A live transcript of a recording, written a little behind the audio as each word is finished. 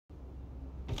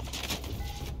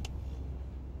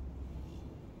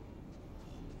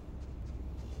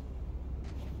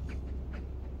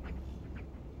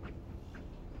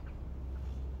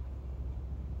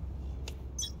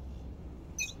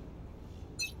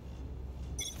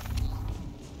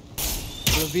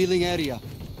Revealing area.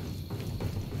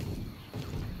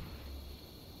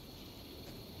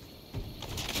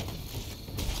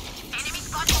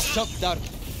 Shock dart.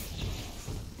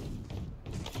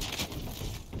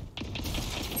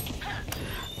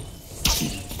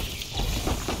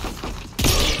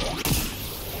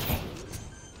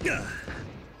 There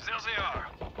they are.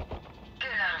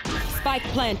 Spike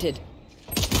planted.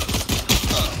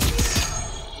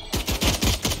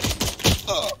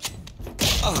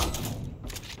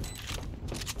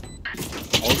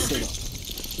 Also.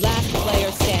 Last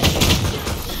player standing.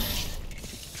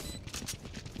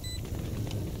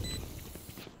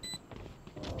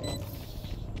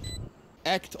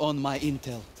 Act on my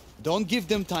intel. Don't give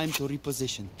them time to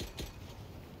reposition.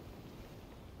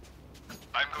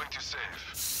 I'm going to save.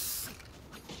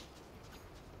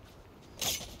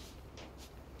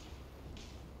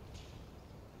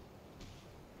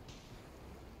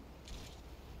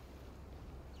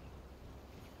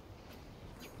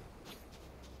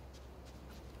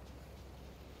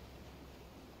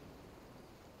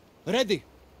 Ready.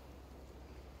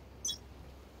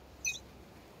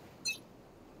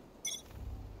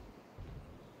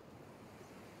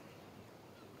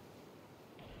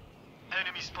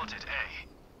 Enemy spotted A.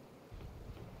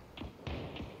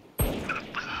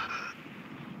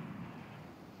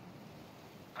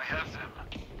 I have them.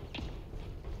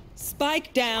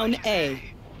 Spike down A.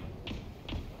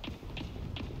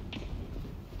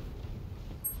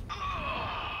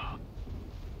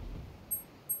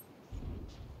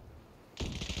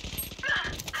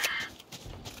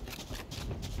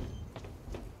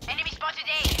 Enemy spotted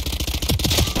A.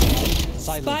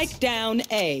 Silence. Spike down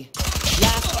A.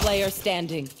 Last player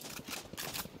standing.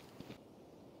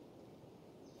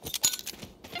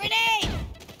 Grenade!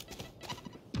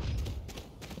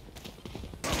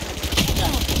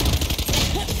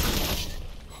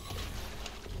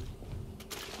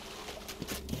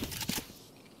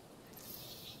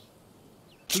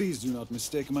 Please do not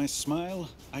mistake my smile.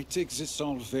 I take this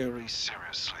all very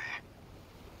Seriously.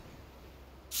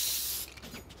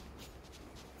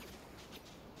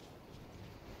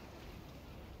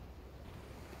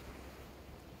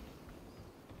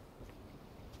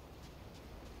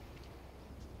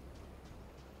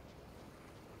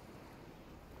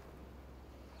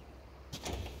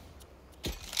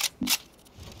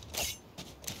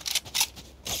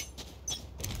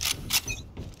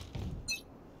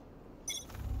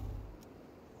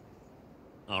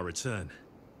 I'll return.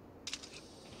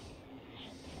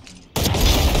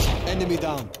 Enemy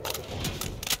down.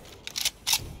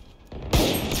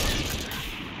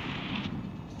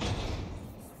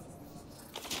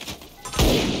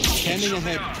 Scanning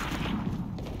ahead.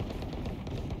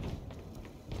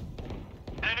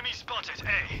 Enemy spotted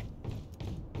A.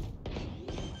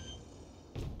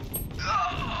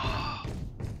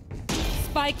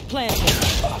 Spike planted.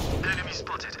 Enemy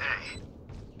spotted A.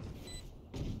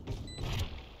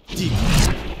 Deep.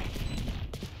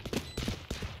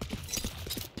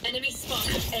 Enemy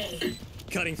spotted A.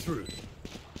 Cutting through.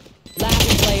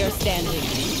 Last player standing.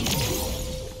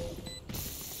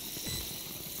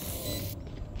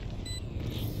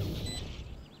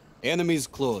 Enemies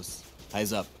close.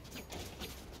 Eyes up.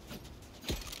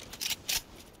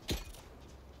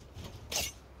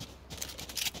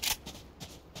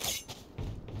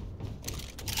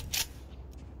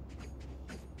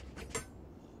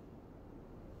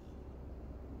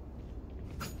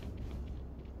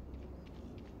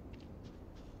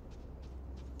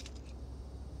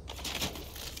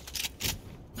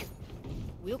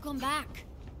 We'll come back.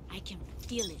 I can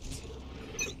feel it.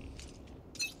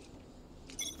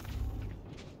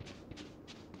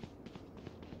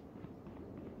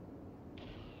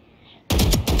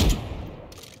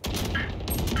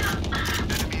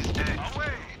 Enemies A.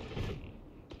 Away.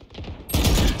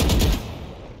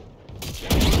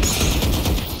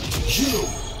 You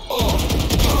are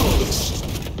powerless.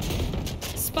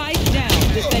 Spike down.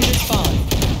 Defender spawn.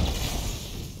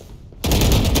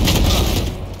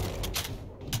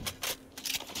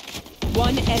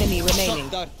 One enemy remaining.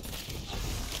 Shock dart.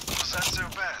 Was that their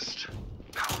best?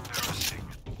 How embarrassing.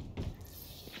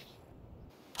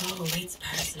 Oh, it's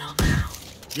personal now.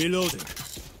 Reloading.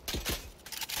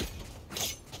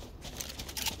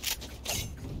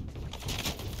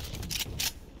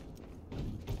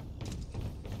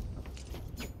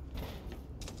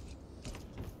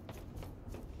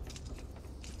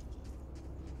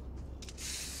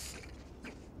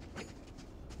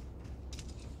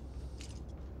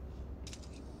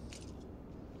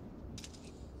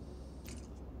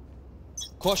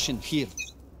 Caution here.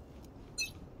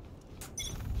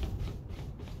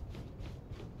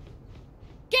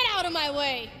 Get out of my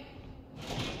way!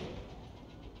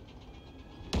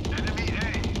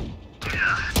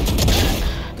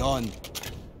 Gone.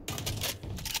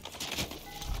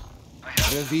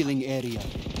 Revealing area.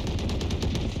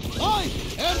 I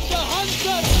am the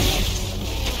hunter!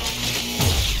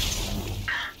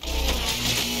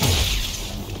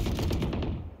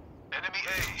 Enemy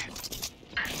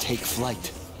A. Take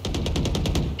flight.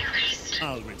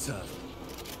 I'll return.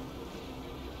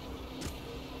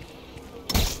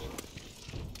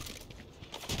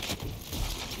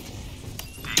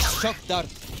 Shock dart.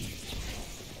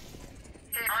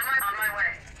 On my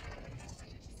way.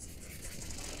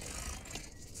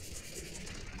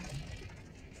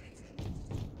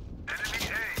 Enemy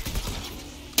A.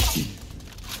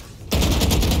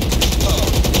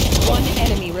 One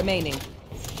enemy remaining.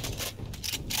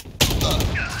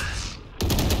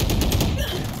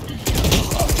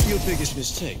 Your biggest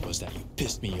mistake was that you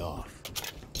pissed me off.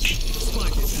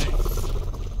 Spike is A.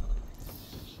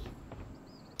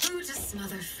 Who to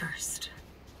smother first?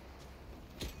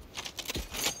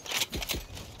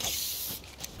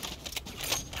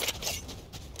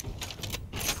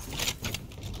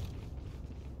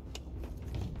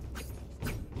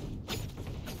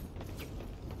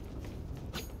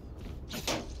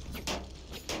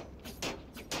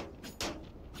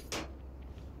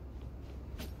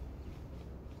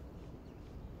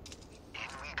 In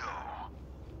we go.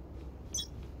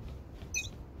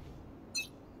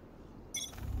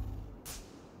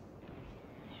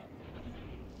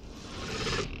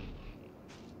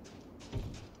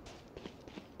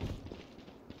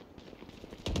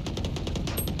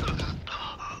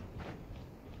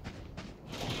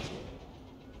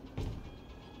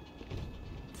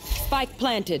 Spike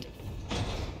planted.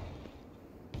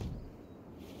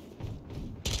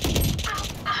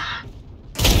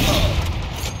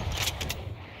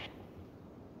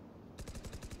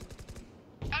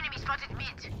 Enemy spotted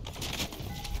mid.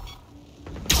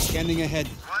 Scanning ahead.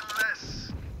 One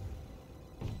less.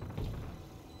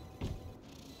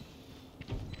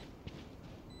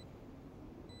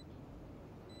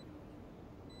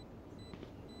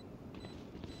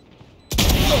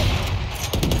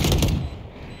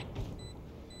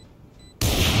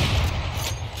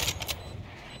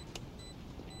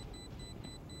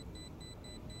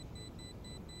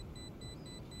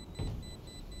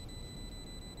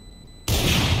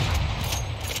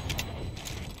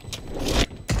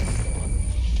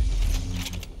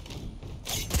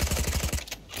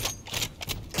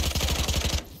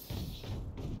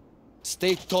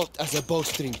 Stay taut as a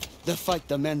bowstring. The fight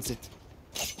demands it.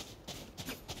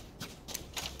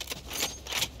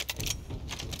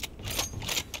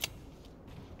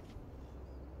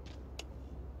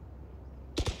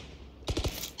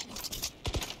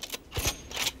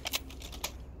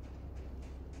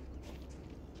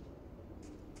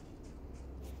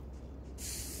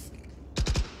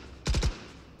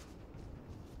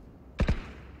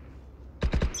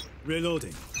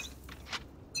 Reloading.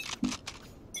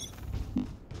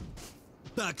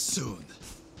 Back soon.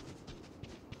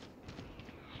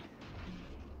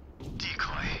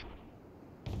 Decoy.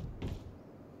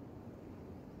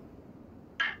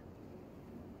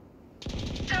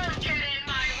 Don't get in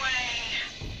my way.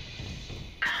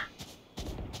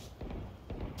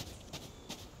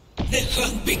 The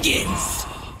hunt begins.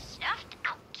 Snuffed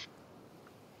out.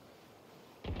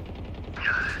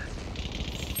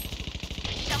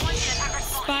 Someone get a pepper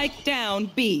spot. Spike down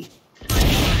B.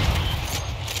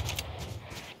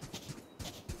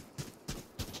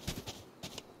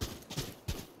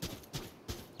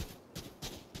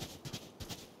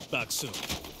 Back soon.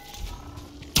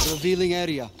 Revealing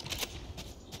area.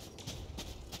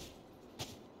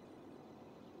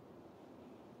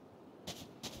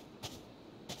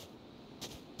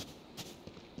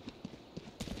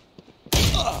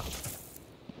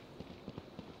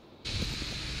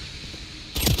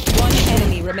 One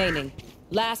enemy remaining.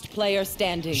 Last player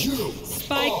standing.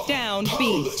 Spike down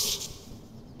B.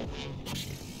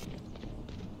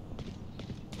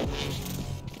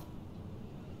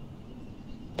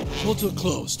 Portal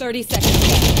closed. 30 seconds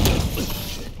left.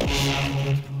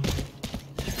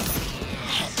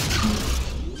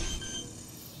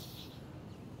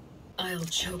 I'll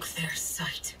choke their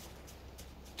sight.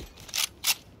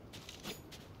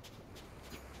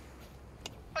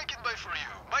 I can buy for you.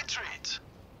 My treat.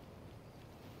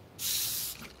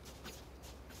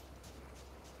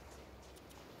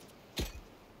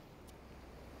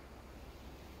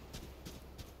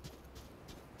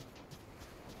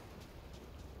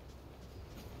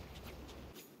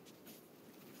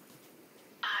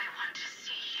 I want to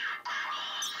see you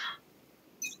crawl.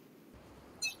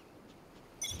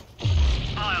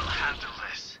 I'll handle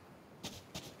this.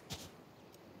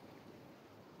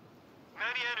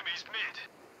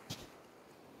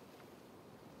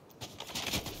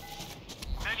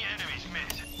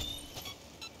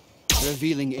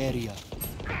 Revealing area.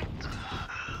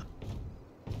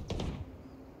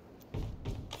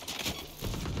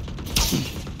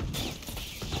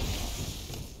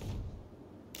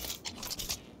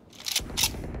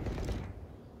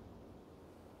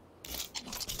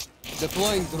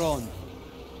 Deploying drone.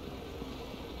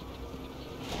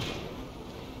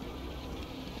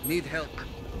 Need help.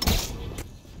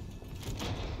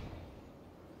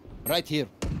 Right here.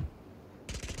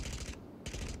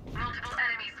 Multiple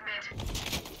enemies mid.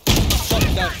 Shut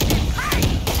down.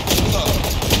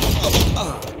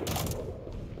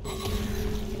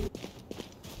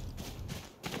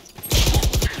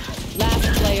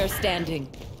 Last player standing.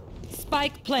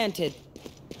 Spike planted.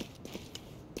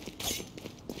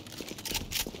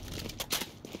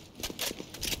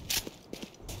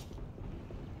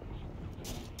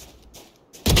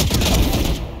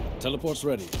 Teleport's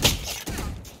ready.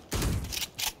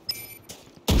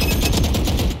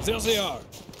 There they are.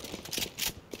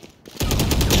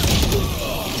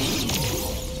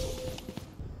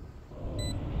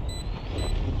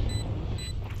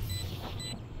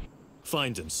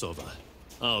 Find him, Sova.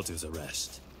 I'll do the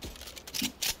rest.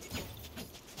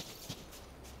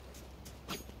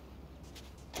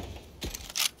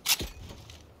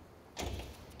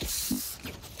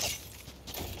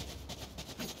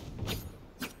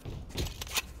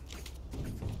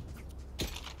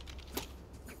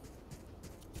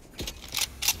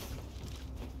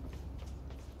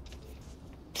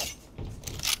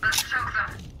 Let's choke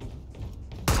them.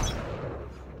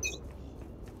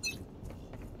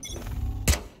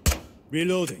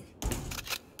 Reloading.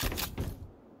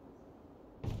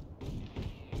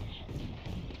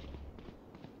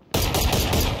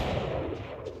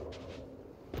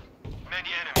 Many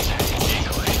enemies.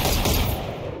 Eagerly.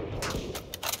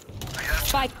 I have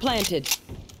Spike planted.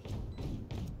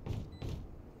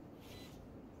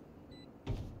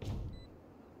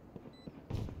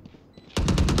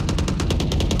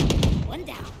 One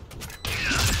down.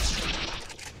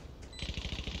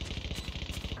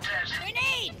 dead.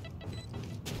 Grenade!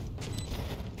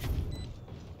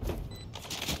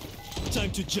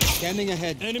 Time to jump. Scanning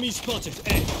ahead. Enemy spotted.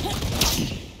 A.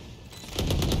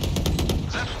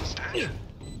 That one's dead.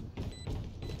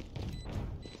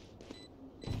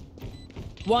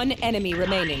 One enemy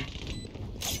remaining.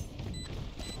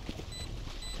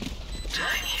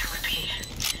 Dying here would be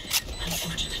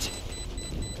unfortunate.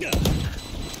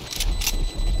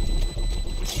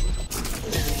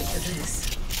 Living for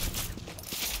this.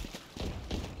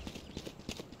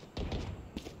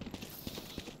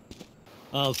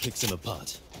 I'll pick them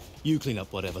apart. You clean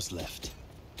up whatever's left.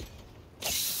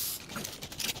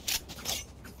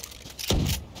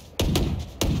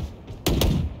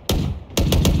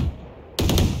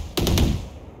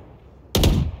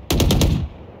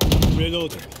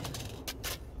 Reloading.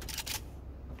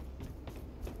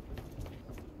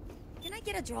 Can I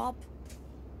get a drop?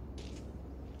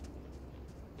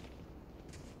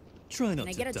 Try not Can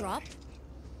I to get a die. drop?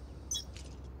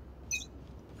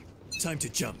 Time to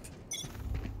jump.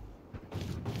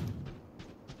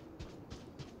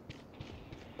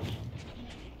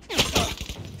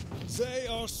 They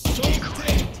are so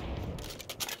dead.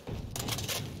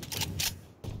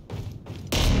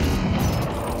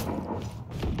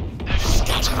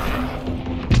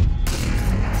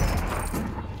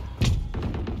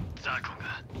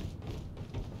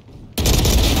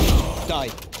 Die.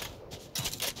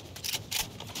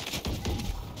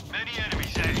 Many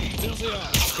enemies. A. There they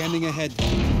are. Scanning ahead.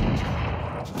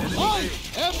 I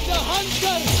am the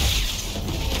hunter!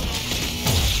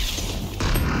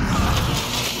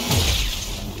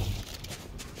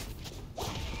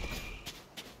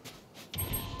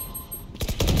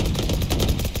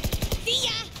 See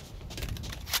ya!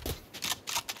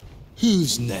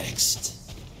 Who's next?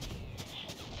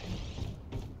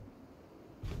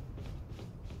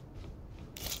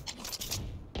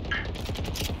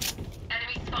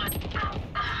 Enemy spawn.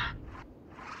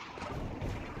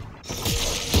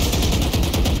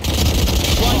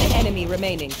 One enemy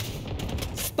remaining.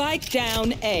 Spike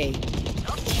down A.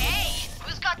 Okay.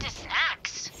 Who's got the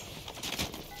snacks?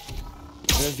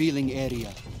 Revealing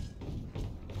area.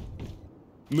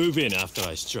 Move in after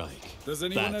I strike. Does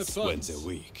anyone have That's when funds? they're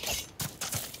weak.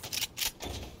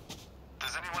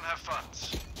 Does anyone have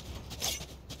funds?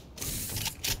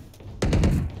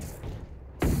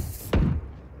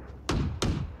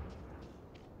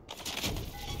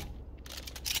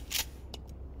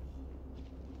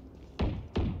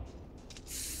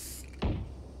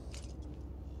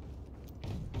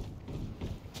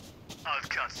 I'll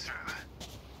cut through.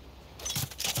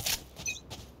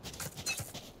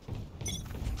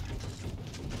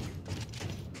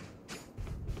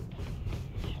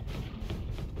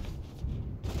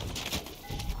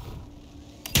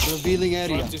 Revealing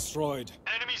area. Front destroyed.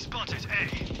 Enemy spotted A.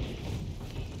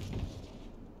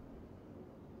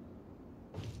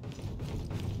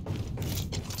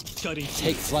 Cutting.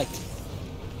 Take flight.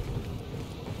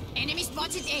 Enemy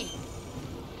spotted A.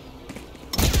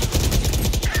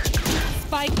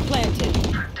 Spike planted.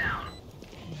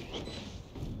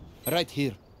 Right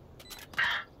here.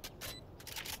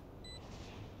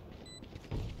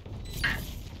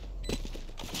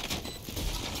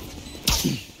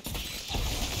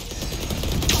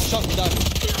 Shot down.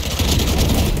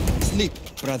 Sleep,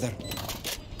 brother.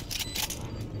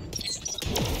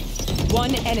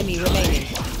 One enemy remaining.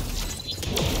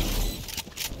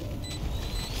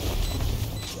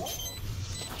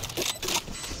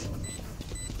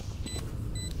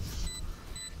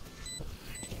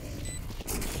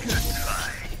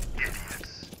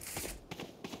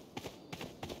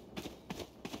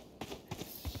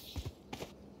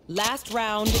 Last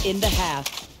round in the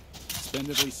half.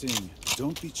 Splendidly seen.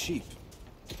 Don't be cheap.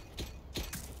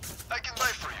 I can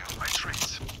buy for you. My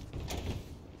treats.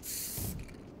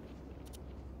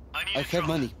 I need I a have drop.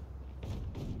 money.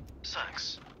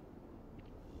 Thanks.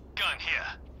 Gun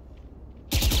here.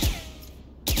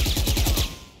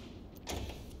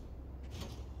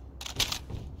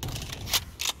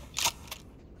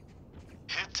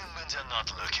 Hit them when they're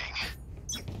not looking.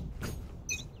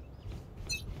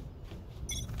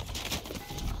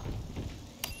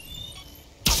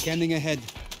 Scanning ahead.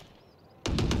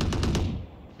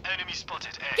 Enemy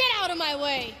spotted A. Get out of my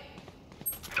way!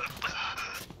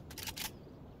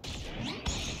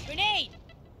 Grenade!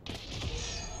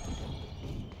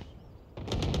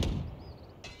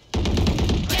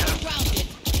 Get grounded!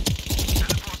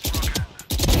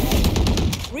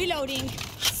 Reloading!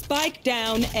 Spike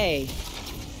down A.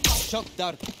 Shock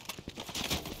dart.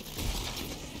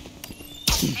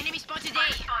 Enemy spotted A!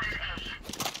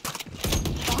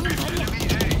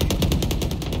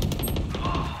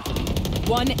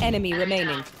 One enemy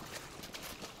remaining.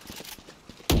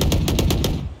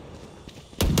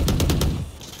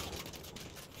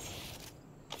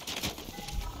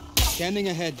 Scanning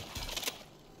ahead.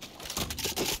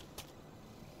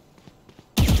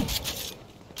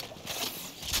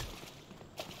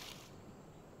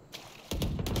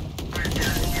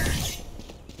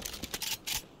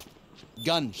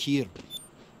 Gun here.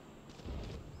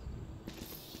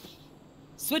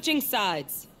 Switching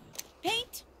sides.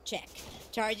 Paint? Check.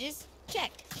 Charges?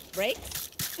 Check. Brakes?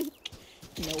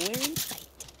 Nowhere in sight.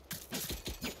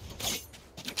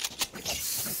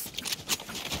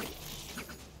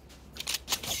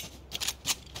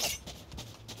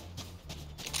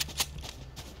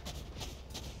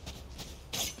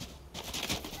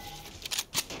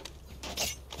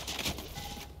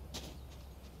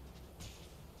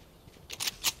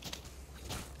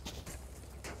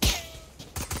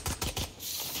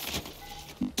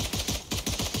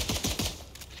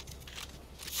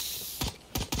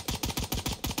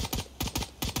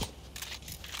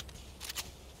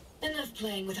 Enough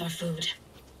playing with our food.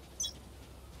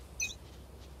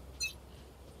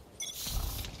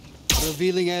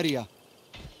 Revealing area.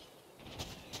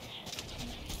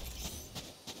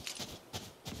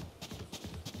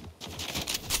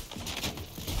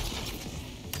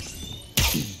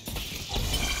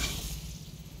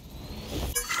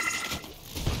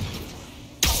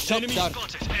 Shot Enemy dart.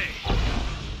 spotted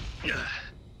A.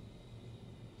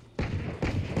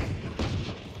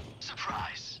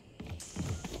 Surprise.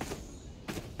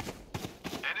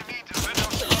 Enemy defender.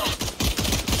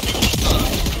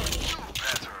 Do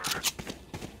better.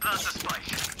 Plant the spike.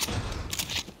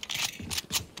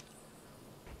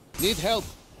 Need help.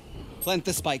 Plant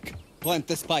the spike. Plant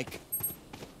the spike.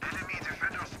 Enemy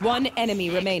defender. One enemy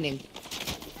remaining.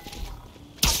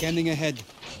 Scanning ahead.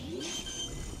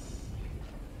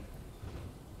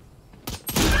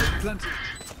 Planted.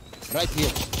 Right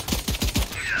here.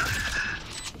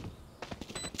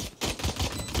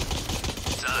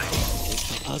 Die.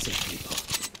 Other people.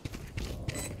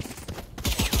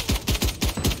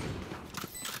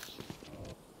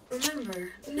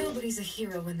 Remember, nobody's a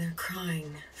hero when they're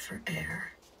crying for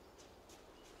air.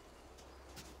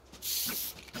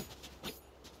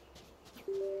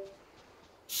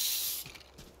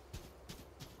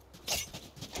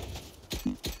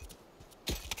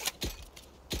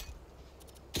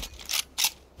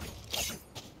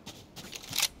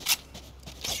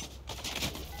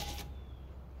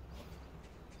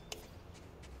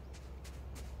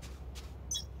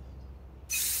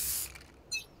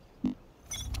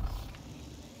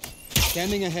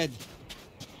 Scanning ahead.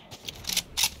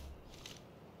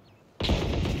 You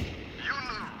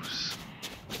lose.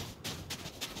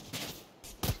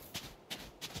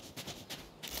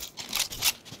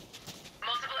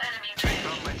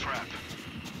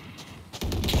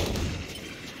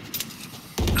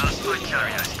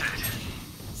 Carrier's dead.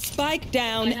 Spike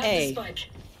down I have the A. spike.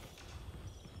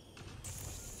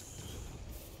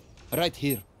 Right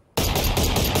here.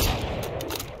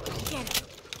 Get it.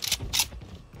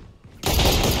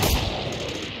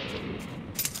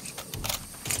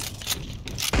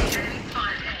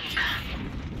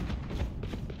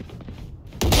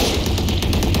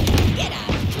 Get out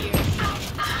of here.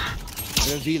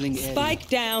 Revealing area. Spike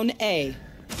down A.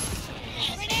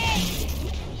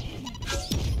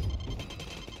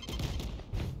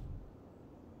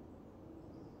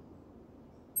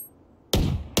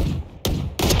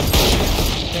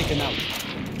 Taken out.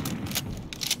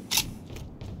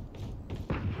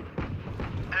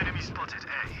 Enemy spotted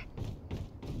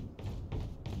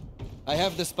A. I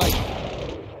have the spike.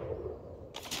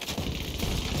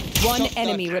 One Shot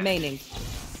enemy dark. remaining.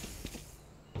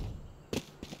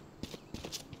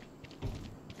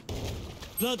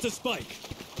 Plant the spike.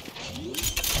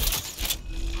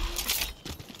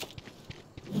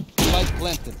 Spike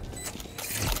planted.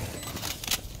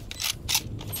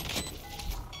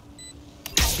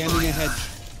 Scanning ahead.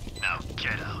 Now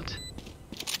get out.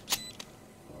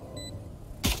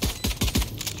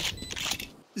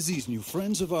 These new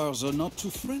friends of ours are not too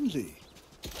friendly.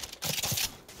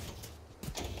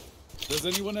 Does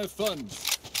anyone have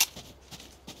funds?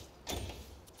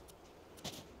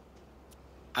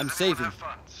 I'm Does anyone saving. have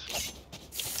funds?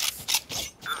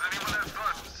 Does anyone have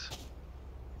funds?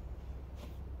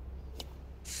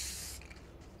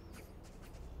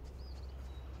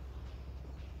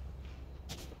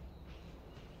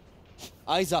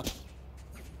 Eyes up.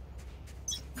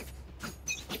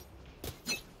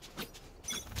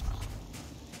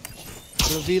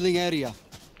 Revealing area.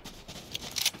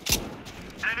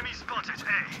 Enemy spotted A.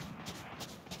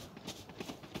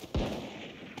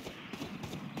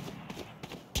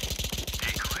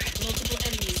 Decoy. Multiple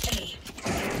enemies A.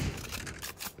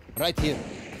 Right here.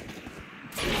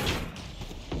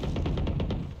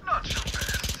 Not your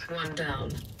best. One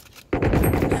down.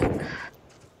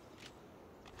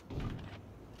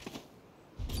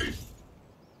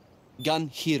 Gun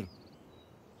here.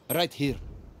 Right here.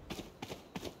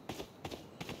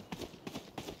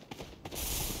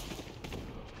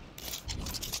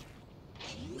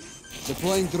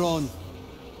 Deploying drone.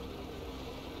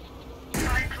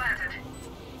 Spike planted.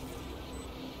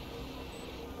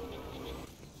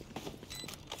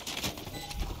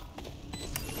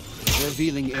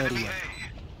 Revealing Enemy area. A.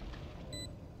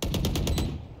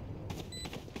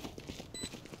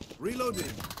 Reloading.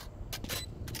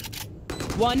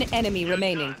 One enemy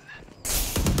remaining.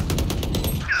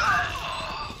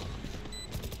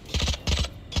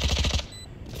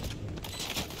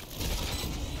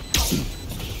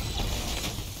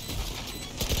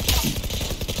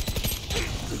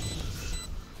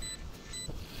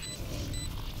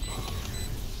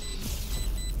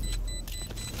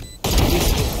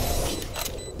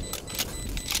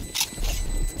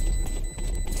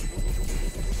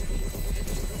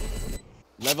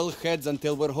 Level heads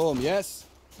until we're home, yes?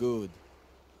 Good.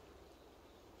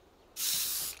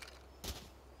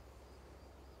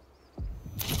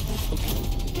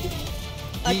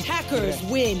 Attackers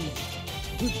win.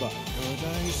 Goodbye,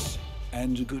 paradise,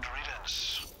 and good.